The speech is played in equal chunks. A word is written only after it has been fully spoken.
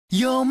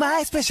You're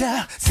my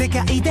special 世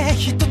界で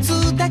一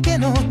つだけ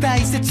の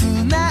大切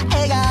な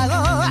笑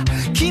顔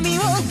君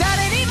を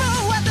誰に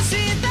も渡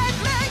した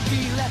くない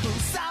キラと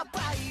サバ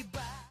イバ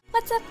ー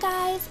What's up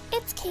guys,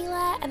 it's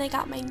Kayla and I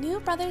got my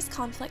new Brothers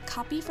Conflict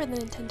copy for the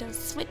Nintendo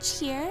Switch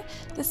here.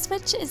 The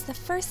Switch is the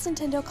first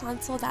Nintendo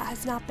console that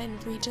has not been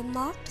region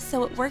locked,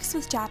 so it works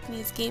with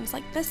Japanese games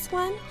like this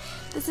one.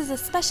 This is a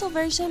special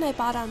version I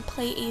bought on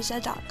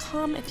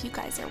playasia.com if you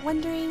guys are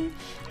wondering.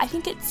 I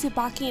think it's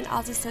Tsubaki and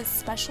Azusa's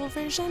special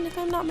version if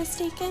I'm not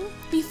mistaken.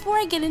 Before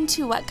I get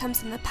into what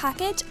comes in the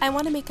package, I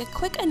want to make a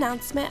quick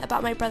announcement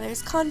about my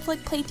Brothers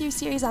Conflict playthrough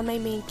series on my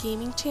main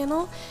gaming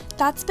channel.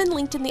 That's been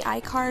linked in the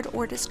iCard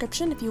or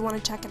description if you want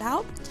to check it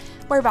out.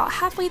 We're about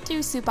halfway through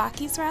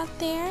Tsubaki's route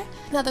there.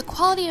 Now the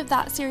quality of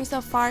that series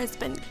so far has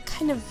been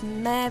kind of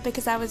meh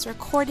because I was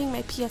recording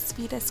my PS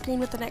Vita screen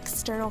with an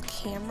external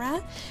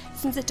camera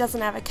since it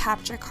doesn't have a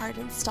capture card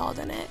installed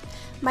in it.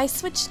 My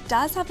Switch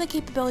does have the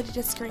capability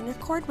to screen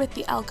record with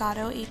the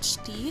Elgato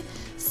HD,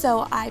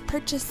 so I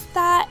purchased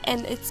that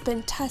and it's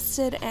been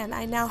tested and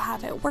I now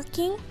have it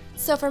working.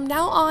 So from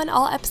now on,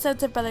 all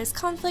episodes of Brothers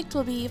Conflict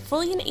will be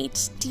fully in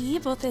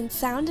HD, both in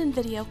sound and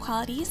video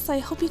quality, so I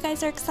hope you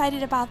guys are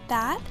excited about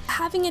that.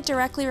 Having it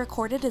directly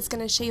recorded is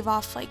going to shave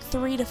off like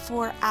 3 to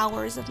 4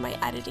 hours of my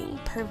editing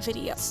per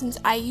video, since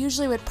I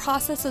usually would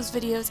process those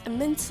videos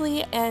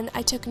immensely and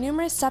I took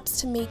numerous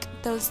steps to make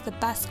those the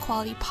best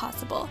quality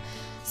possible.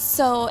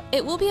 So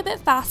it will be a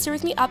bit faster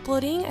with me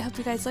uploading. I hope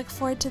you guys look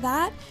forward to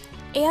that.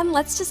 And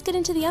let's just get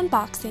into the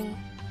unboxing.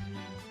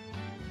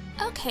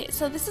 Okay,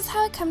 so this is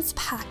how it comes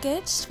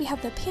packaged. We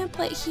have the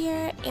pamphlet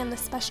here and the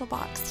special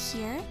box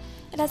here.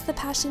 It has the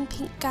Passion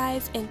Pink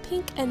guys in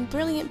pink and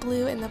Brilliant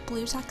Blue in the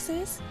blue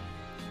tuxes.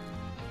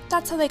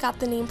 That's how they got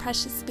the name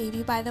Precious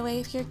Baby, by the way,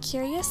 if you're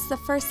curious, the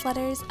first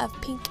letters of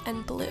pink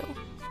and blue.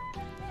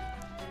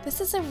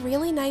 This is a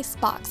really nice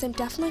box. I'm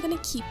definitely going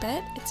to keep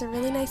it. It's a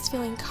really nice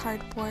feeling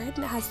cardboard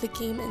and it has the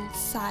game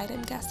inside,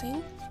 I'm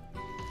guessing.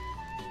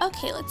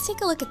 Okay, let's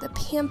take a look at the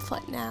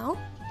pamphlet now.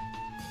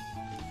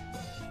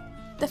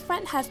 The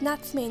front has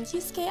Natsume and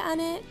Yusuke on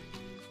it.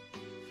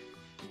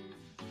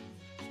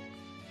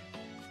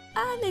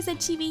 And there's a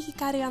Chibi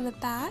Hikaru on the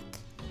back.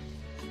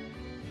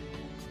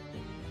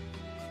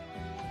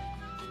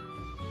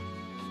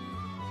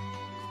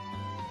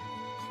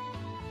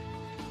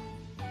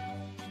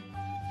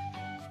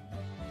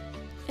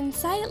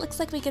 Inside it looks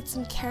like we get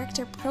some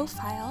character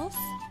profiles.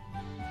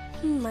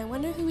 I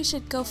wonder who we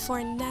should go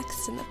for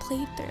next in the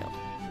playthrough.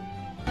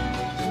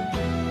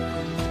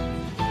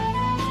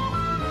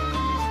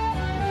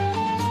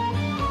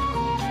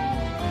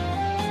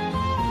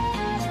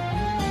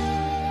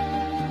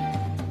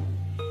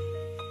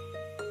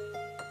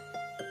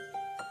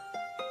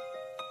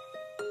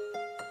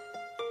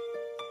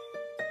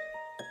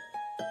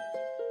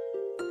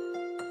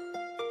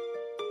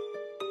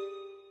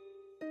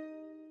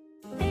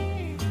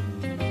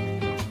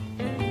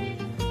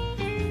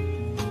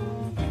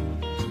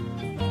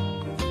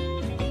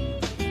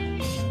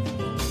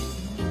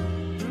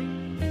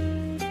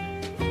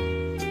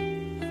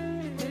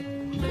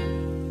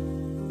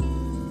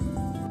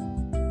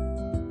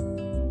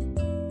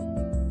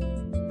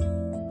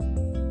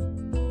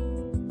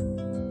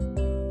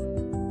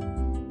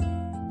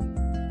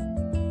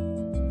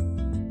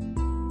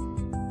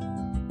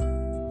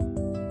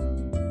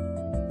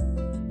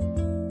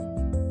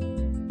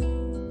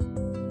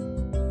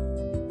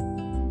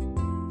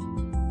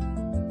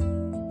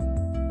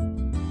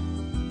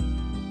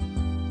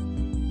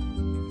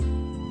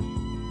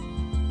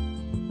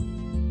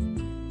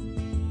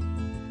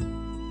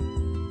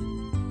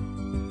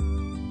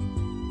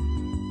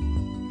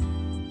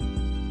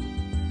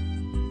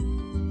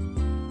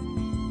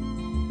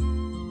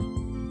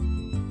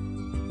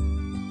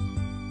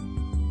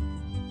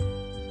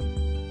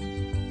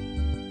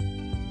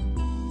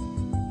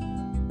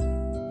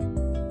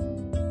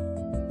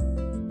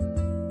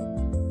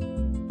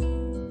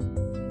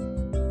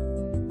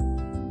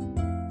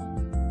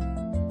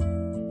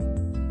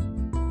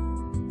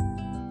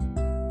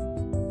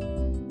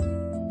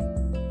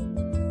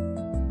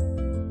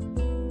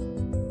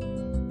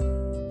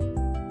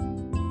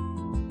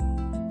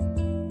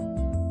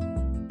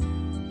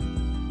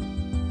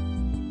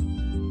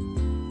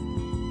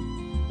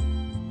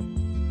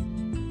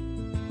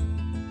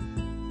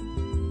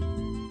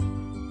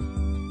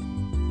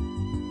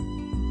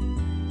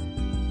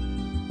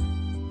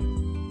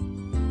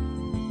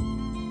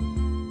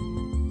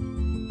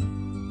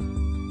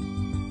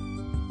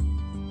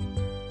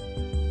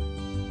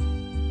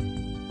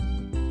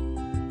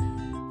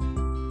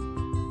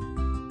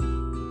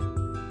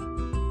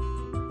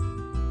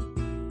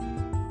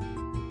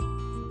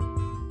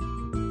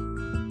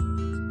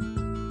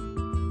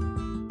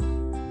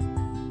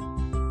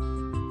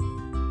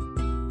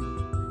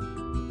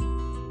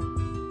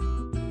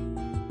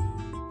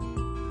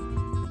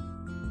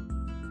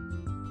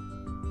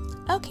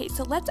 Okay,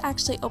 so let's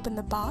actually open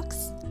the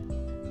box.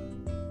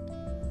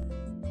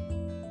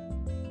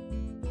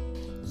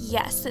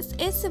 yes, this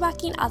is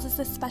Tsubaki and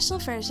Azusa's special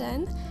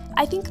version.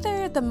 I think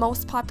they're the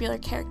most popular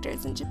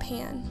characters in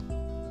Japan.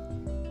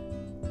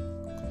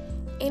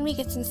 And we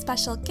get some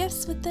special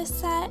gifts with this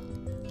set.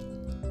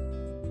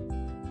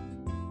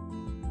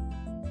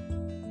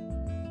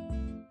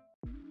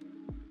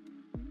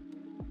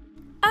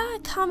 Ah,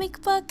 comic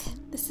book!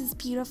 This is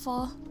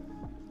beautiful.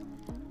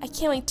 I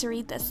can't wait to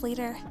read this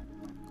later.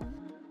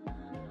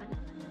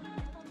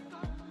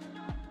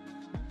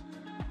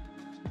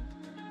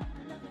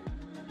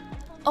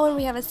 Oh, and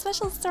we have a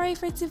special story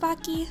for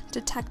Tsubaki,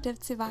 Detective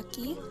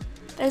Tsubaki.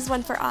 There's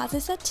one for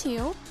Azusa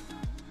too,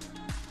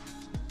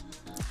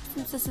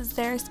 since this is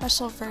their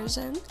special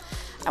version.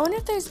 I wonder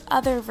if there's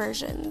other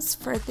versions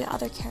for the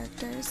other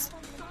characters.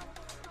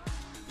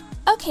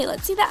 Okay,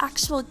 let's see the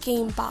actual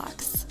game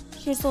box.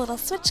 Here's a little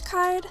Switch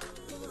card.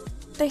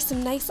 There's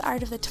some nice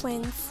art of the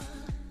twins.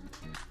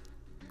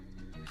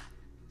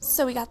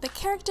 So we got the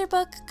character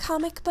book,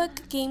 comic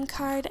book, game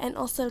card, and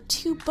also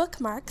 2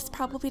 bookmarks,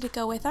 probably to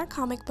go with our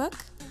comic book.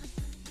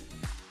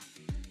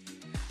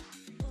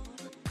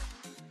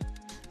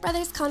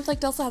 Brothers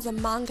Conflict also has a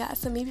manga,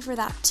 so maybe for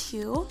that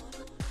too.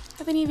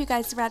 Have any of you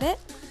guys read it?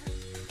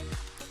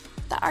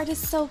 The art is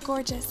so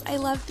gorgeous. I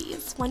love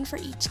these, one for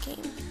each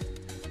game.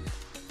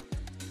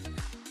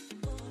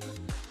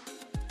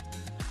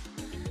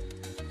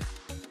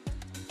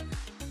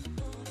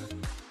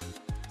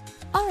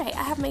 Alright,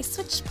 I have my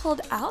Switch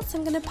pulled out, so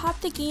I'm going to pop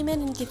the game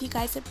in and give you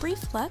guys a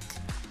brief look.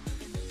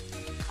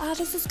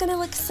 This is going to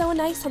look so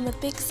nice on the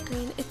big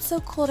screen. It's so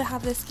cool to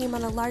have this game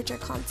on a larger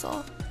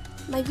console.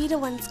 My Vita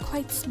one's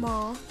quite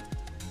small.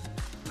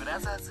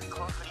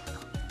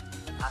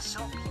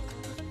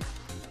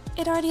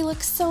 It already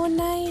looks so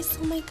nice,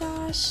 oh my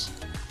gosh.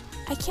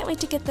 I can't wait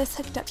to get this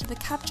hooked up to the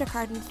capture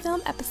card and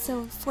film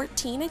episode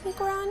 14, I think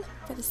we're on,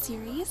 for the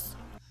series.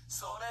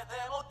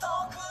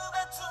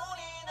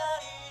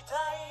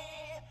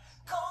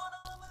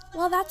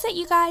 Well, that's it,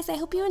 you guys. I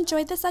hope you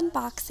enjoyed this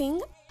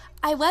unboxing.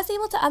 I was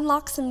able to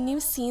unlock some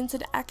new scenes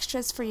and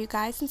extras for you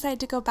guys since I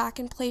had to go back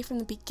and play from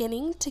the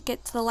beginning to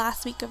get to the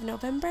last week of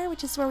November,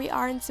 which is where we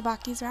are in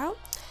Tsubaki's route.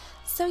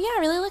 So yeah, I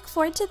really look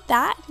forward to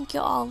that. I think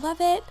you'll all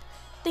love it.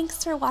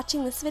 Thanks for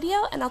watching this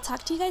video, and I'll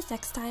talk to you guys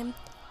next time.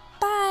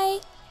 Bye!